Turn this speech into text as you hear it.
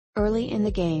Early in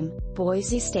the game,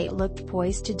 Boise State looked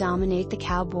poised to dominate the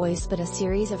Cowboys, but a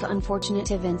series of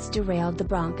unfortunate events derailed the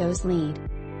Broncos' lead.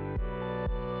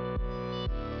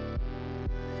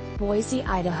 Boise,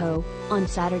 Idaho. On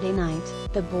Saturday night,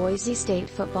 the Boise State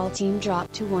football team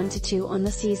dropped to 1-2 on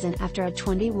the season after a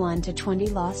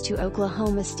 21-20 loss to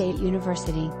Oklahoma State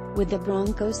University. With the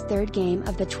Broncos' third game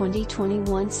of the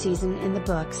 2021 season in the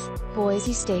books,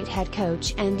 Boise State head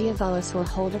coach Andy Avalos will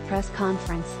hold a press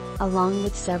conference, along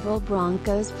with several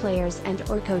Broncos players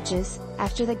and/or coaches,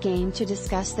 after the game to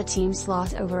discuss the team's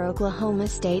loss over Oklahoma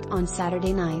State on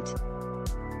Saturday night.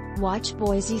 Watch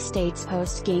Boise State's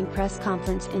post-game press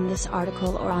conference in this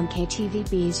article or on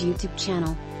KTVB's YouTube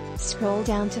channel. Scroll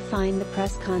down to find the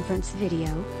press conference video.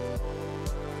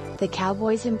 The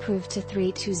Cowboys improved to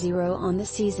 3-0 on the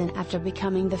season after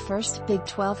becoming the first Big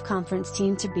 12 Conference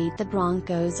team to beat the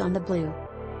Broncos on the Blue.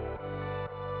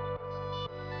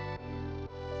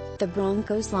 The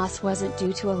Broncos' loss wasn't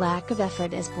due to a lack of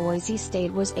effort, as Boise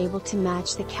State was able to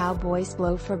match the Cowboys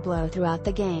blow for blow throughout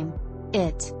the game.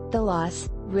 The loss,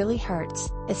 really hurts,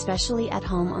 especially at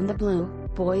home on the Blue,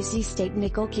 Boise State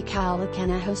nickel Kekaula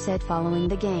Kaniho said following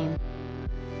the game.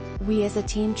 "We as a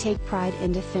team take pride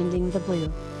in defending the Blue.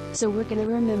 So we're gonna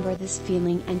remember this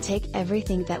feeling and take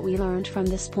everything that we learned from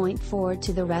this point forward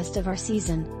to the rest of our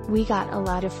season. We got a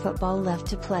lot of football left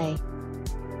to play.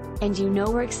 And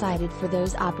we're excited for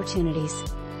those opportunities.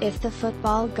 If the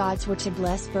football gods were to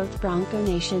bless both Bronco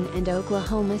Nation and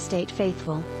Oklahoma State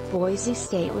faithful, Boise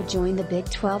State would join the Big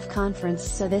 12 Conference,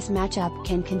 so this matchup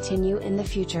can continue in the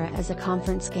future as a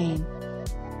conference game."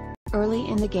 Early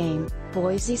in the game,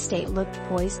 Boise State looked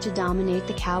poised to dominate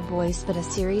the Cowboys, but a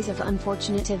series of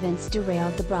unfortunate events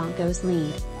derailed the Broncos'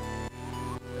 lead.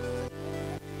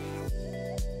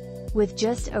 With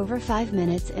just over 5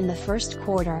 minutes in the first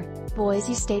quarter,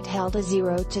 Boise State held a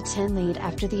 0-10 lead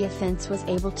after the offense was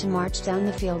able to march down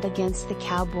the field against the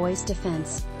Cowboys'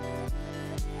 defense.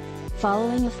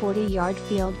 Following a 40-yard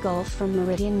field goal from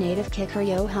Meridian native kicker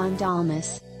Johan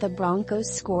Dalmas, the Broncos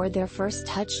scored their first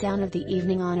touchdown of the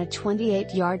evening on a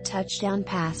 28-yard touchdown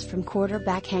pass from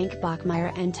quarterback Hank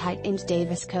Bachmeier and tight end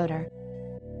Davis Koetter.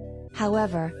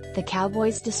 However, the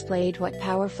Cowboys displayed what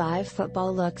Power 5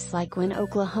 football looks like when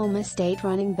Oklahoma State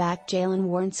running back Jaylen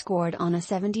Warren scored on a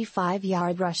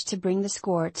 75-yard rush to bring the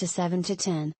score to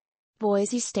 7-10.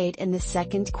 Boise State in the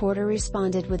second quarter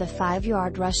responded with a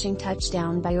 5-yard rushing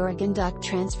touchdown by Oregon Duck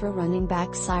transfer running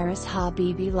back Cyrus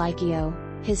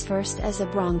Habibi-Likio, his first as a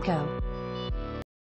Bronco.